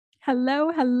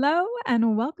Hello, hello,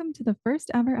 and welcome to the first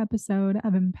ever episode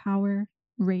of Empwr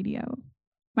Radio.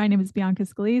 My name is Bianca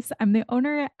Scalise. I'm the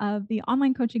owner of the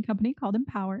online coaching company called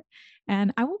Empwr,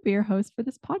 and I will be your host for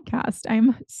this podcast.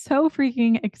 I'm so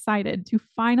freaking excited to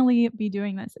finally be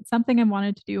doing this. It's something I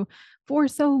wanted to do for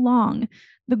so long.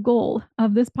 The goal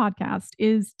of this podcast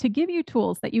is to give you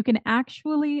tools that you can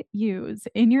actually use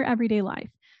in your everyday life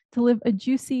to live a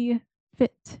juicy,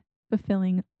 fit,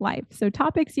 fulfilling life. So,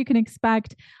 topics you can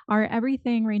expect are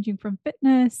everything ranging from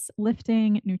fitness,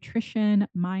 lifting, nutrition,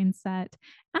 mindset,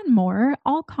 and more,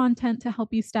 all content to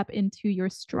help you step into your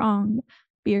strong,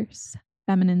 fierce,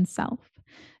 feminine self.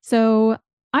 So,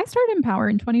 I started Empwr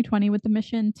in 2020 with the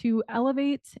mission to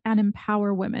elevate and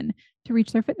empower women to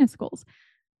reach their fitness goals.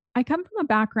 I come from a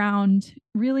background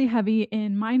really heavy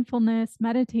in mindfulness,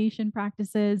 meditation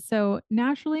practices. So,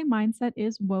 naturally, mindset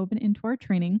is woven into our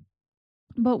training.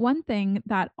 But one thing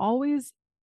that always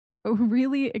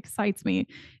really excites me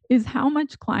is how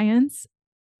much clients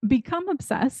become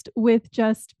obsessed with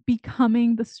just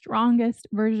becoming the strongest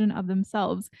version of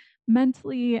themselves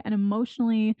mentally and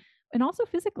emotionally and also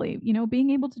physically,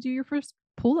 being able to do your first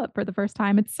pull up for the first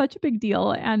time. It's such a big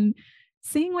deal. And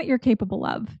seeing what you're capable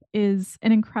of is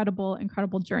an incredible,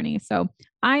 incredible journey. So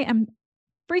I am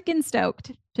freaking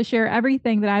stoked to share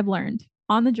everything that I've learned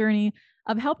on the journey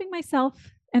of helping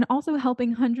myself and also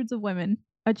helping hundreds of women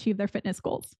achieve their fitness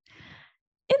goals.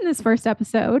 In this first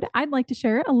episode, I'd like to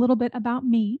share a little bit about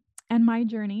me and my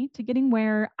journey to getting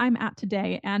where I'm at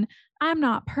today. And I'm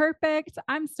not perfect.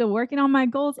 I'm still working on my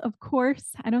goals. Of course,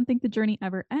 I don't think the journey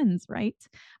ever ends, right?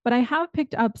 But I have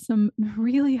picked up some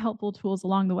really helpful tools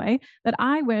along the way that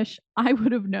I wish I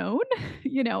would have known,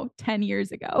 10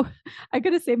 years ago. I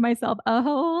could have saved myself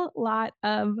a lot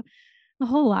of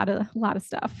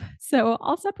stuff. So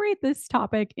I'll separate this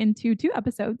topic into two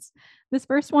episodes. This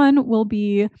first one will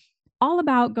be all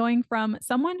about going from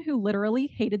someone who literally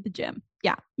hated the gym.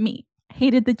 Yeah, me,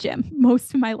 hated the gym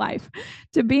most of my life,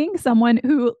 to being someone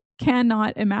who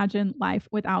cannot imagine life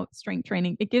without strength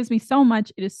training. It gives me so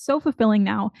much. It is so fulfilling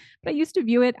now, but I used to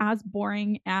view it as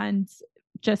boring and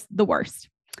just the worst.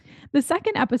 The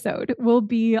second episode will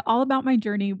be all about my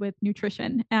journey with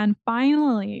nutrition and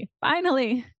finally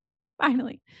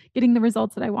getting the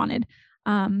results that I wanted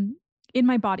in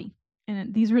my body.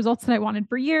 And these results that I wanted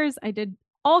for years, I did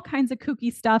all kinds of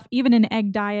kooky stuff, even an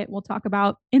egg diet we'll talk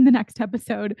about in the next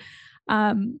episode.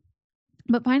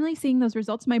 But finally seeing those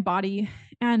results in my body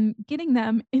and getting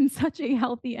them in such a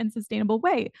healthy and sustainable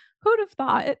way. Who'd have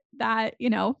thought that,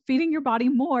 feeding your body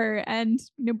more and,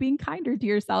 being kinder to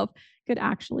yourself could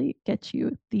actually get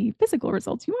you the physical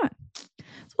results you want.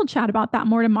 So we'll chat about that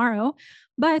more tomorrow.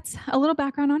 But a little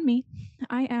background on me.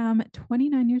 I am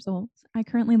 29 years old. I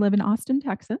currently live in Austin,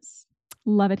 Texas.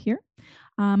 Love it here.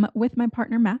 With my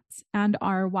partner, Matt, and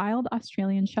our wild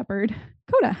Australian Shepherd,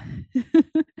 Coda.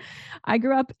 I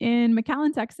grew up in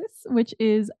McAllen, Texas, which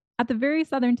is at the very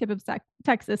southern tip of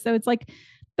Texas. So it's like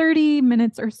 30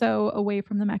 minutes or so away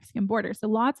from the Mexican border. So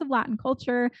lots of Latin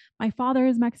culture. My father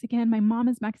is Mexican, my mom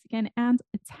is Mexican and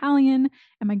Italian.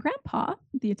 And my grandpa,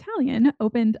 the Italian,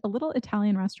 opened a little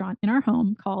Italian restaurant in our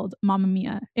home called Mamma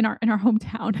Mia in our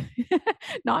hometown,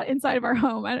 not inside of our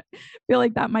home. I feel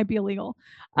like that might be illegal.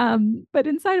 But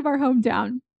inside of our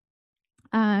hometown,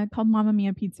 called Mamma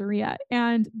Mia Pizzeria.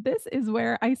 And this is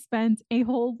where I spent a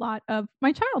whole lot of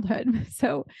my childhood.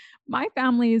 So my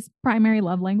family's primary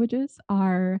love languages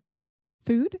are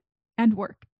food and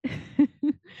work.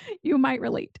 You might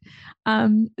relate.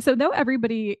 So though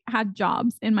everybody had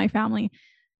jobs in my family,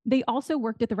 they also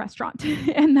worked at the restaurant.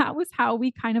 And that was how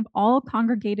we kind of all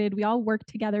congregated. We all worked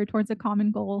together towards a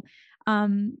common goal.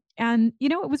 And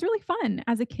it was really fun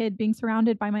as a kid being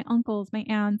surrounded by my uncles, my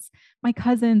aunts, my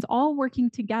cousins, all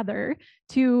working together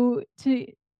to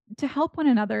help one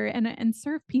another and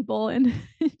serve people and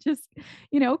just,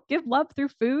 give love through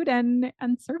food and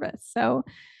service. So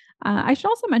I should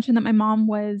also mention that my mom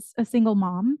was a single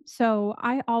mom. So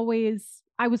I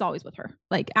was always with her.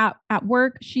 Like at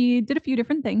work, she did a few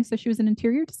different things. So she was an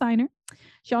interior designer.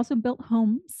 She also built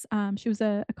homes. She was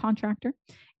a contractor,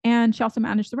 and she also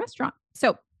managed the restaurant.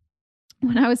 So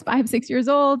when I was 5, 6 years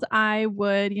old, I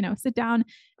would, sit down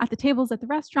at the tables at the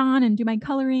restaurant and do my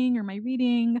coloring or my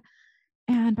reading.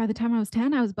 And by the time I was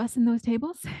 10, I was bussing those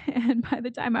tables. And by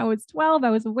the time I was 12, I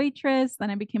was a waitress. Then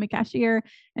I became a cashier.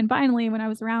 And finally, when I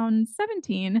was around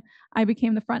 17, I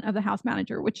became the front of the house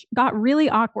manager, which got really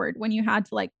awkward when you had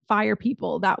to like fire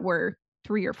people that were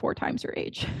 3 or 4 times your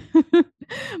age.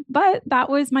 But that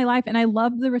was my life. And I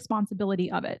loved the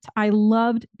responsibility of it. I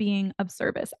loved being of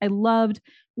service. I loved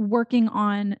working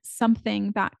on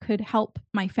something that could help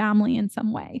my family in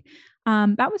some way.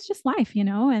 that was just life,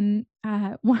 and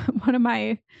one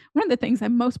of the things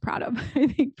I'm most proud of, I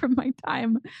think, from my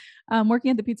time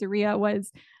working at the pizzeria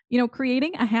was,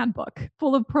 creating a handbook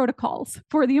full of protocols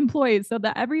for the employees so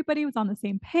that everybody was on the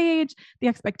same page. The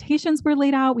expectations were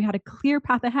laid out. We had a clear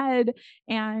path ahead,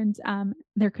 and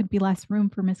there could be less room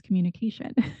for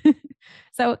miscommunication.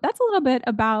 So that's a little bit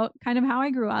about kind of how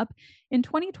I grew up. In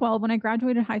 2012, when I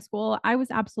graduated high school, I was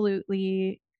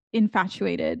absolutely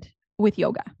infatuated with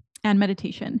yoga and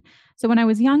meditation. So when I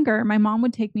was younger, my mom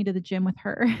would take me to the gym with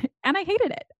her, and I hated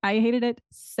it. I hated it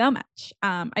so much.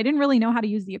 I didn't really know how to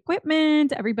use the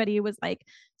equipment. Everybody was like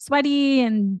sweaty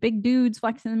and big dudes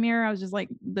flexing in the mirror. I was just like,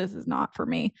 this is not for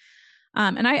me.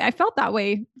 And I felt that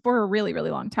way for a really, really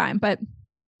long time. But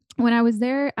when I was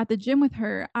there at the gym with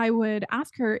her, I would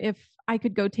ask her if I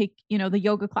could go take, the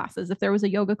yoga classes, if there was a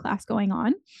yoga class going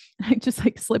on. I just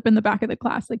like slip in the back of the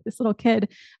class like this little kid.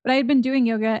 But I had been doing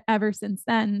yoga ever since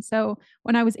then. So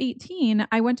when I was 18,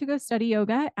 I went to go study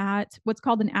yoga at what's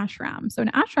called an ashram. So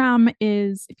an ashram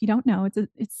is, if you don't know,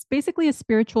 it's basically a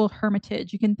spiritual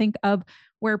hermitage. You can think of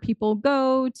where people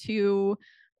go to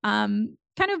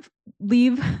kind of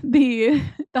leave the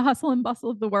hustle and bustle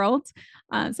of the world.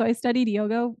 So I studied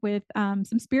yoga with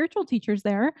some spiritual teachers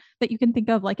there that you can think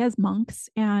of like as monks,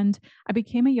 and I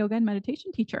became a yoga and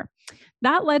meditation teacher.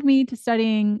 That led me to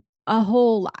studying a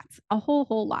whole lot, a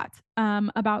whole lot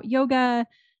about yoga,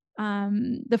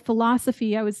 the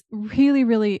philosophy. I was really,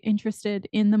 really interested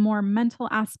in the more mental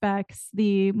aspects,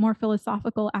 the more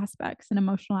philosophical aspects, and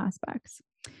emotional aspects.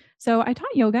 So I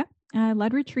taught yoga,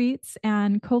 led retreats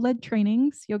and co-led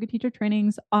trainings, yoga teacher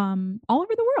trainings, all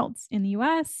over the world, in the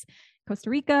US,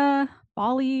 Costa Rica,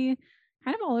 Bali,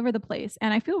 kind of all over the place.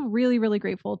 And I feel really, really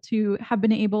grateful to have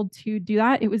been able to do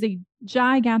that. It was a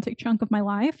gigantic chunk of my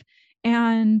life.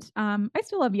 And I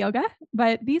still love yoga,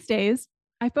 but these days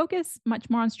I focus much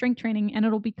more on strength training, and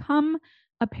it'll become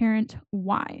apparent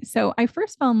why. So I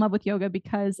first fell in love with yoga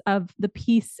because of the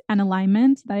peace and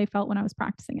alignment that I felt when I was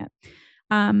practicing it.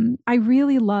 I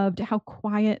really loved how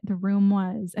quiet the room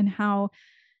was and how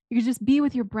you could just be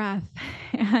with your breath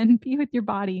and be with your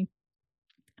body.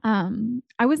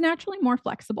 I was naturally more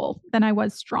flexible than I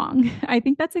was strong. I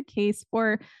think that's a case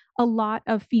for a lot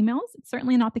of females. It's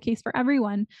certainly not the case for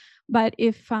everyone, but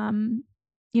if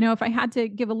I had to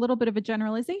give a little bit of a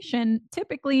generalization,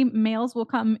 typically males will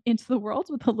come into the world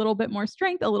with a little bit more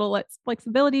strength, a little less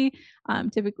flexibility.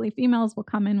 Typically females will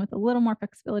come in with a little more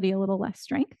flexibility, a little less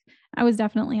strength. I was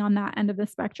definitely on that end of the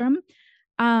spectrum.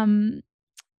 Um,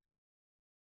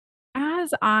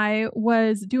 as I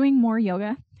was doing more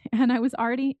yoga and I was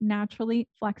already naturally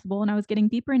flexible and I was getting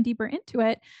deeper and deeper into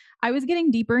it, I was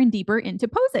getting deeper and deeper into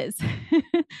poses.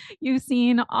 You've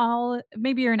seen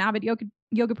maybe you're an avid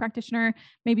yoga practitioner,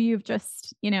 maybe you've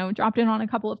just, dropped in on a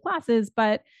couple of classes,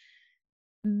 but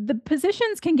the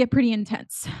positions can get pretty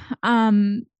intense.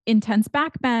 Intense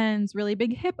back bends, really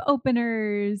big hip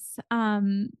openers.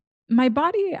 My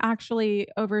body actually,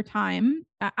 over time,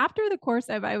 after the course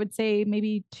of, I would say,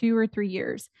 maybe 2 or 3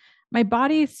 years, my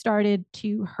body started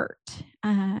to hurt.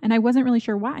 And I wasn't really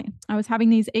sure why. I was having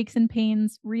these aches and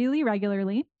pains really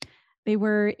regularly. They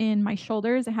were in my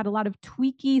shoulders. I had a lot of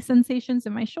tweaky sensations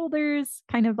in my shoulders,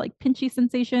 kind of like pinchy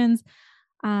sensations.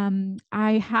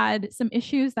 I had some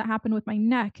issues that happened with my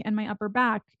neck and my upper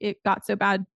back. It got so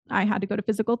bad, I had to go to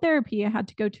physical therapy. I had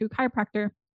to go to a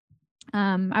chiropractor.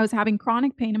 I was having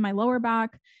chronic pain in my lower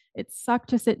back. It sucked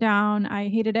to sit down. I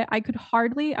hated it. I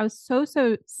was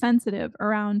so sensitive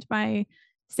around my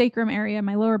sacrum area,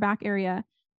 my lower back area,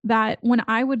 that when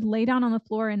I would lay down on the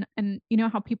floor and you know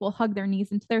how people hug their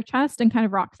knees into their chest and kind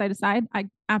of rock side to side, I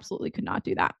absolutely could not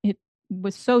do that. It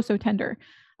was so tender.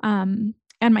 And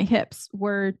my hips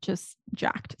were just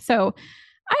jacked. So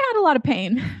I had a lot of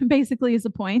pain, basically, is the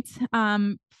point.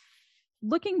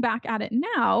 Looking back at it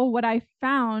now, what I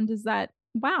found is that,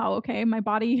 wow, okay, my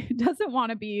body doesn't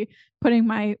want to be putting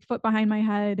my foot behind my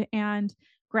head and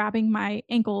grabbing my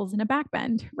ankles in a back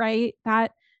bend, right?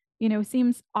 That,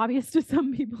 seems obvious to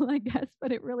some people, I guess,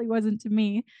 but it really wasn't to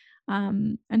me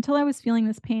until I was feeling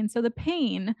this pain. So the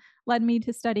pain led me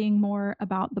to studying more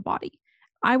about the body.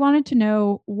 I wanted to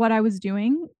know what I was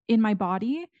doing in my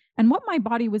body and what my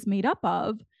body was made up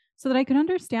of so that I could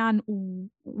understand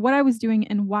what I was doing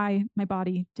and why my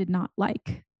body did not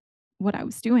like what I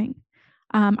was doing.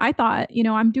 I thought,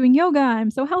 I'm doing yoga.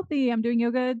 I'm so healthy. I'm doing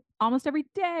yoga almost every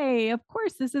day. Of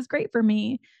course, this is great for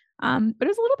me. But it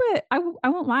was a little bit, I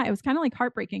won't lie, it was kind of like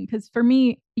heartbreaking because for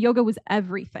me, yoga was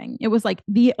everything. It was like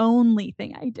the only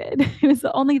thing I did. It was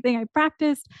the only thing I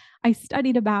practiced, I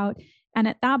studied about. And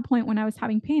at that point, when I was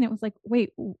having pain, it was like,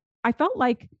 wait, I felt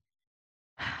like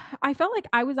I felt like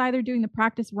I was either doing the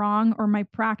practice wrong or my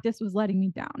practice was letting me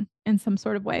down in some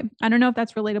sort of way. I don't know if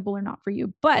that's relatable or not for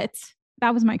you, but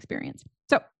that was my experience.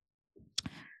 So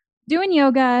doing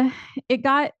yoga,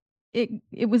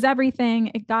 it was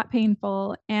everything. It got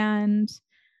painful, and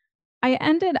I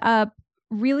ended up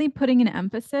really putting an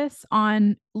emphasis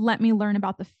on let me learn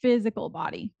about the physical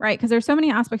body, right? Because there's so many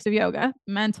aspects of yoga,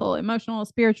 mental, emotional,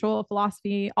 spiritual,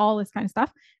 philosophy, all this kind of stuff.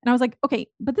 And I was like, okay,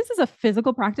 but this is a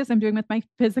physical practice I'm doing with my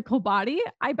physical body.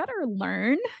 I better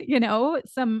learn,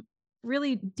 some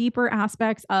really deeper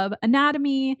aspects of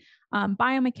anatomy,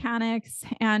 biomechanics,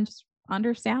 and just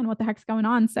understand what the heck's going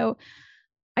on. So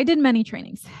I did many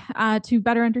trainings to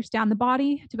better understand the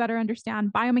body, to better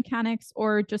understand biomechanics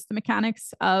or just the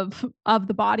mechanics of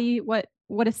the body, what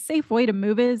a safe way to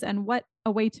move is, and what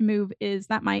a way to move is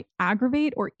that might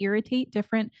aggravate or irritate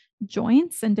different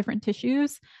joints and different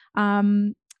tissues.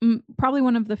 Probably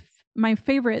one of my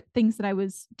favorite things that I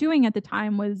was doing at the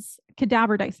time was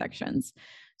cadaver dissections.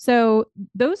 So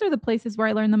those are the places where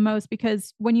I learned the most,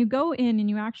 because when you go in and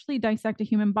you actually dissect a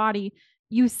human body,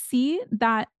 you see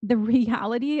that the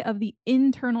reality of the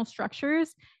internal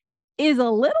structures is a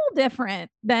little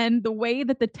different than the way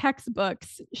that the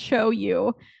textbooks show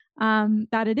you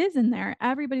that it is in there.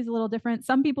 Everybody's a little different.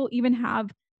 Some people even have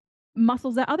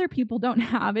muscles that other people don't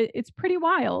have. It's pretty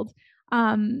wild.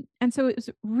 And so it was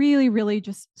really, really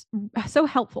just so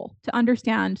helpful to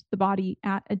understand the body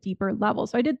at a deeper level.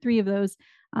 So I did 3 of those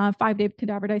 5-day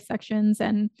cadaver dissections,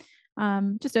 and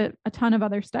just a ton of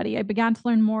other study. I began to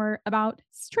learn more about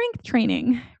strength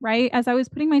training, right? As I was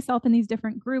putting myself in these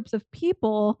different groups of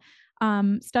people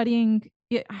studying.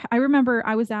 I remember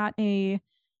I was at it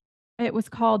was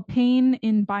called Pain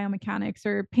in Biomechanics,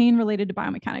 or Pain Related to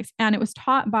Biomechanics. And it was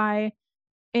taught by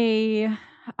a, oh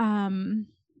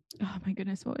my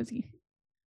goodness, what was he?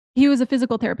 He was a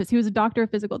physical therapist. He was a doctor of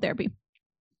physical therapy.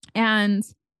 And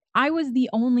I was the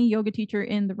only yoga teacher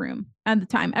in the room at the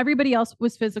time. Everybody else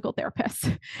was physical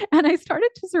therapists. And I started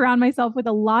to surround myself with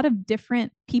a lot of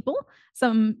different people,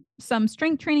 some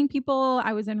strength training people.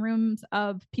 I was in rooms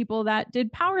of people that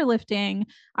did powerlifting.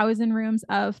 I was in rooms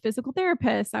of physical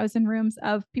therapists. I was in rooms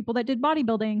of people that did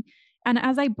bodybuilding. And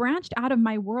as I branched out of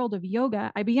my world of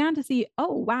yoga, I began to see,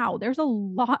 oh, wow, there's a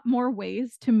lot more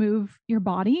ways to move your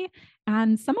body.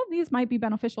 And some of these might be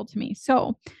beneficial to me.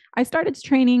 So I started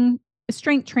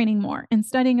strength training more and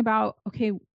studying about,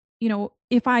 okay,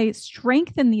 if I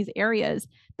strengthen these areas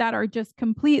that are just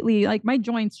completely like my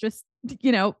joints just,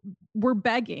 were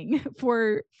begging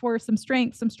for some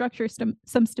strength, some structure,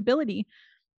 some stability.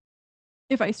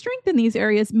 If I strengthen these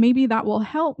areas, maybe that will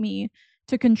help me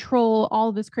to control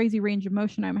all this crazy range of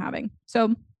motion I'm having.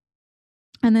 So,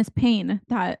 and this pain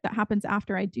that happens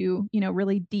after I do,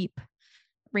 really deep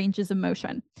ranges of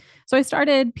motion. So I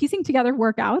started piecing together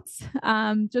workouts,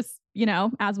 just,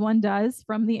 as one does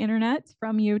from the internet,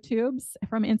 from YouTube's,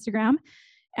 from Instagram.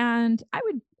 And I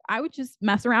would just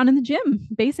mess around in the gym,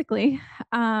 basically.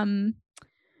 And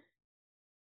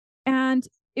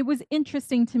it was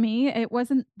interesting to me. It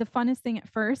wasn't the funnest thing at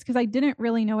first because I didn't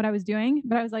really know what I was doing,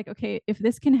 but I was like, okay, if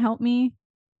this can help me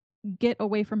get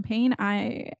away from pain,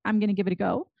 I'm going to give it a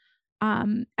go.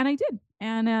 And I did.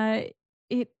 And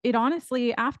it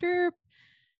honestly, after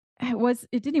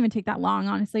it didn't even take that long,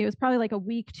 honestly. It was probably like a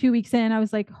week, 2 weeks in, I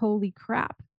was like, holy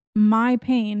crap, my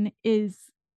pain is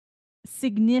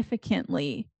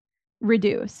significantly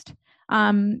reduced.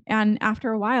 And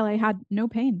after a while, I had no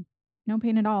pain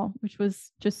at all, which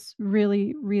was just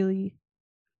really, really,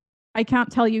 I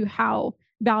can't tell you how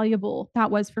valuable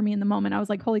that was for me in the moment. I was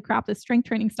like, holy crap, this strength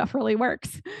training stuff really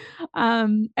works.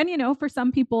 And for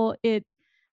some people,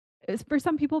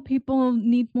 people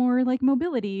need more like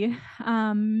mobility,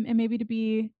 and maybe to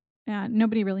be,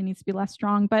 nobody really needs to be less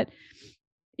strong, but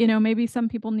maybe some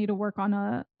people need to work on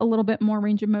a little bit more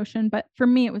range of motion. But for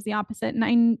me, it was the opposite.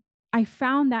 And I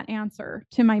found that answer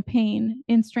to my pain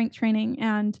in strength training.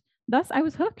 And thus I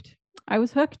was hooked.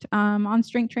 On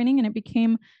strength training, and it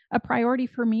became a priority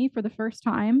for me for the first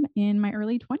time in my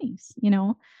early 20s.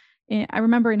 I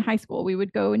remember in high school, we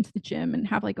would go into the gym and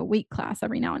have like a weight class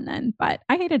every now and then, but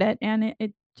I hated it. And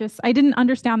it just, I didn't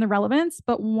understand the relevance,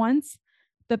 but once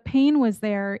the pain was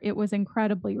there, it was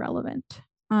incredibly relevant.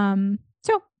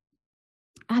 So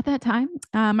at that time,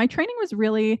 my training was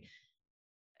really,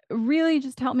 really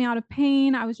just helped me out of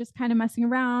pain. I was just kind of messing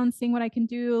around, seeing what I can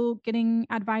do, getting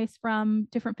advice from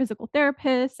different physical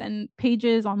therapists and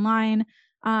pages online.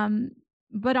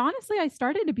 But honestly, I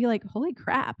started to be like, holy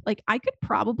crap, like I could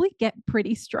probably get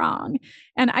pretty strong.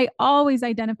 And I always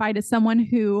identified as someone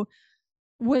who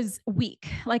was weak.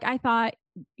 Like I thought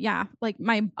yeah, like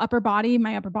my upper body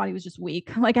was just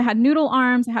weak. Like I had noodle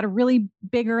arms, I had a really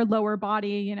bigger lower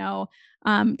body,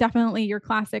 definitely your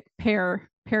classic pear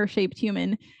shaped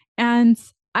human. And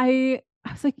I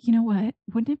was like, you know what?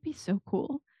 Wouldn't it be so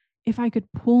cool if I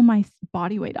could pull my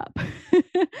body weight up?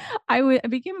 I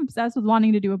became obsessed with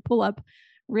wanting to do a pull up,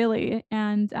 really,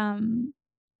 and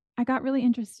I got really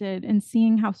interested in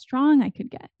seeing how strong I could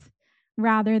get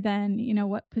rather than,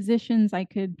 what positions I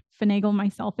could finagle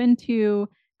myself into,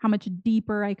 how much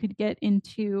deeper I could get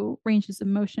into ranges of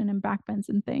motion and back bends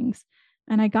and things.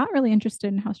 And I got really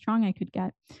interested in how strong I could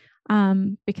get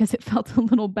because it felt a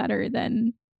little better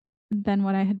than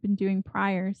what I had been doing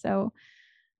prior. So,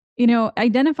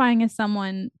 identifying as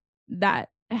someone that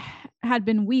had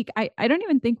been weak, I don't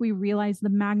even think we realize the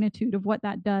magnitude of what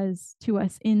that does to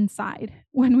us inside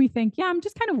when we think, yeah, I'm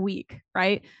just kind of weak,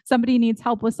 right? Somebody needs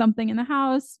help with something in the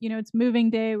house, it's moving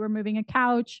day, we're moving a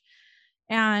couch.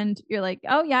 And you're like,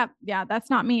 oh, yeah, that's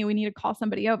not me. We need to call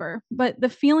somebody over. But the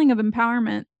feeling of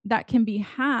empowerment that can be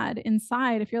had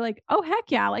inside, if you're like, oh,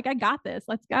 heck yeah, like I got this,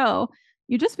 let's go.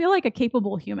 You just feel like a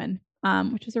capable human,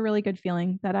 which is a really good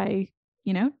feeling that I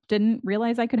didn't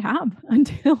realize I could have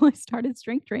until I started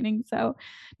strength training. So,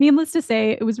 needless to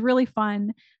say, it was really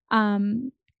fun.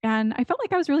 And I felt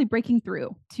like I was really breaking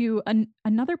through to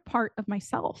another part of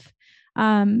myself.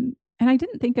 And I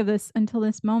didn't think of this until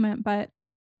this moment, but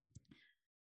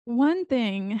one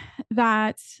thing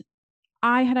that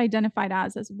I had identified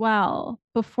as well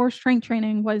before strength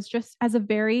training was just as a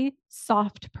very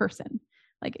soft person.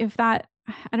 Like, if that,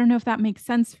 I don't know if that makes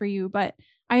sense for you, but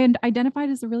I had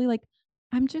identified as a really like,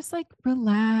 I'm just like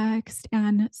relaxed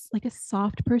and like a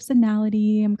soft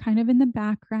personality. I'm kind of in the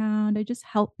background. I just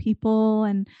help people.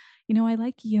 And, I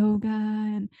like yoga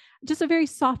and just a very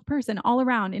soft person all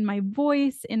around in my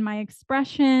voice, in my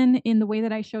expression, in the way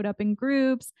that I showed up in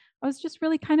groups. I was just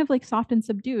really kind of like soft and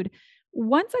subdued.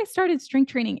 Once I started strength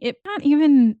training, it can't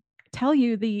even tell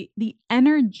you the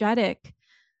energetic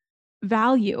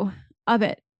value of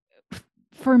it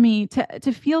for me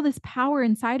to feel this power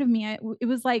inside of me. It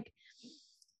was like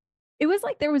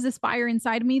there was this fire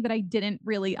inside of me that I didn't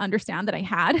really understand that I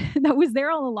had that was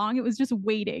there all along. It was just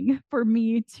waiting for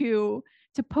me to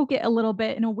poke it a little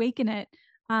bit and awaken it.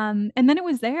 And then it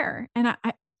was there. And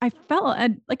I felt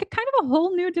like a kind of a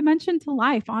whole new dimension to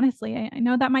life. Honestly, I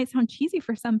know that might sound cheesy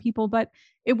for some people, but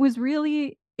it was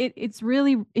really, it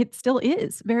still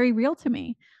is very real to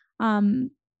me.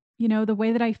 Um, the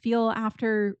way that I feel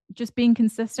after just being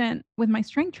consistent with my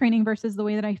strength training versus the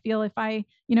way that I feel if I,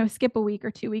 skip a week or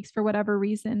 2 weeks for whatever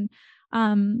reason.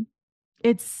 Um,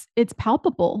 it's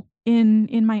palpable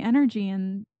in my energy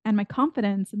and my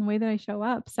confidence and the way that I show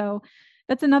up. So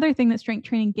that's another thing that strength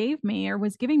training gave me or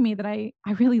was giving me that I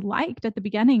really liked at the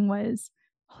beginning was,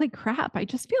 holy crap, I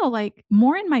just feel like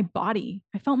more in my body.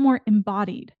 I felt more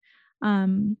embodied.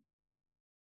 Um,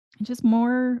 just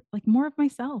more of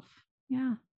myself.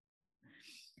 Yeah.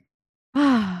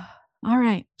 Ah, all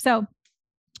right. So,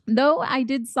 though I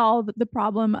did solve the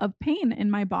problem of pain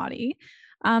in my body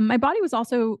was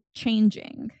also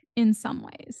changing in some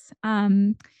ways.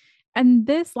 And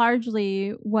this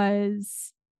largely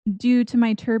was due to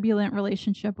my turbulent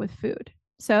relationship with food.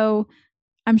 So,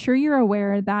 I'm sure you're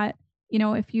aware that,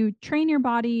 if you train your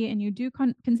body and you do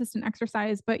consistent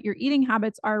exercise, but your eating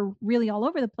habits are really all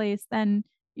over the place, then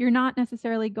you're not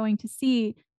necessarily going to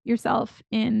see yourself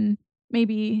in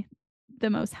maybe the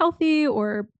most healthy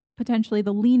or potentially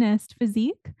the leanest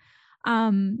physique.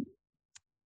 Um,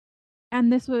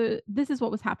 and this is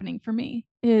what was happening for me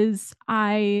is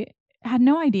I had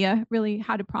no idea really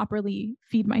how to properly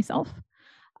feed myself.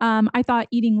 I thought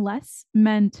eating less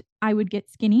meant I would get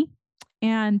skinny.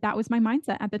 And that was my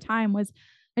mindset at the time was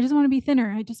I just want to be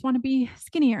thinner. I just want to be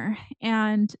skinnier.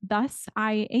 And thus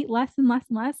I ate less and less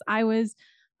and less. I was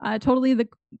totally the,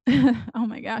 oh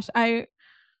my gosh,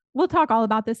 we'll talk all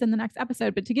about this in the next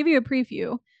episode, but to give you a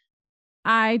preview,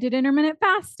 I did intermittent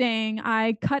fasting.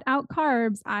 I cut out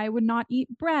carbs. I would not eat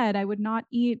bread. I would not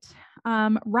eat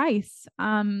rice.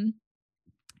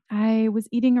 I was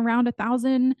eating around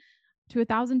 1,000 to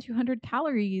 1,200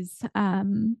 calories.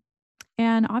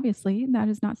 And obviously, that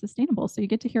is not sustainable. So you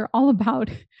get to hear all about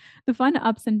the fun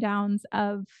ups and downs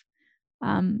of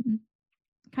um,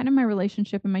 kind of my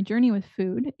relationship and my journey with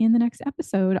food in the next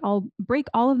episode. I'll break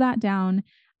all of that down,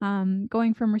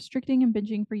 going from restricting and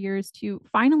binging for years to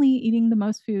finally eating the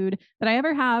most food that I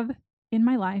ever have in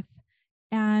my life.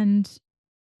 And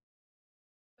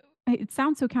it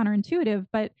sounds so counterintuitive,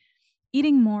 but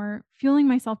eating more, fueling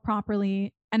myself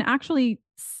properly, and actually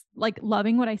like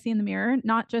loving what I see in the mirror,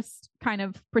 not just kind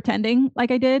of pretending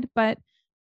like I did, but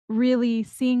really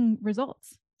seeing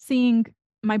results, seeing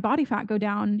my body fat go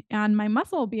down and my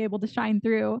muscle will be able to shine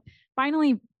through.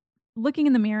 Finally, looking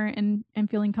in the mirror and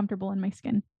feeling comfortable in my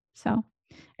skin. So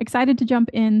excited to jump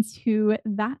into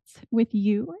that with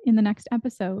you in the next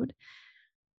episode.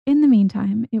 In the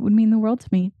meantime, it would mean the world to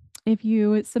me if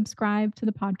you subscribe to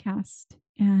the podcast,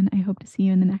 and I hope to see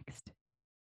you in the next.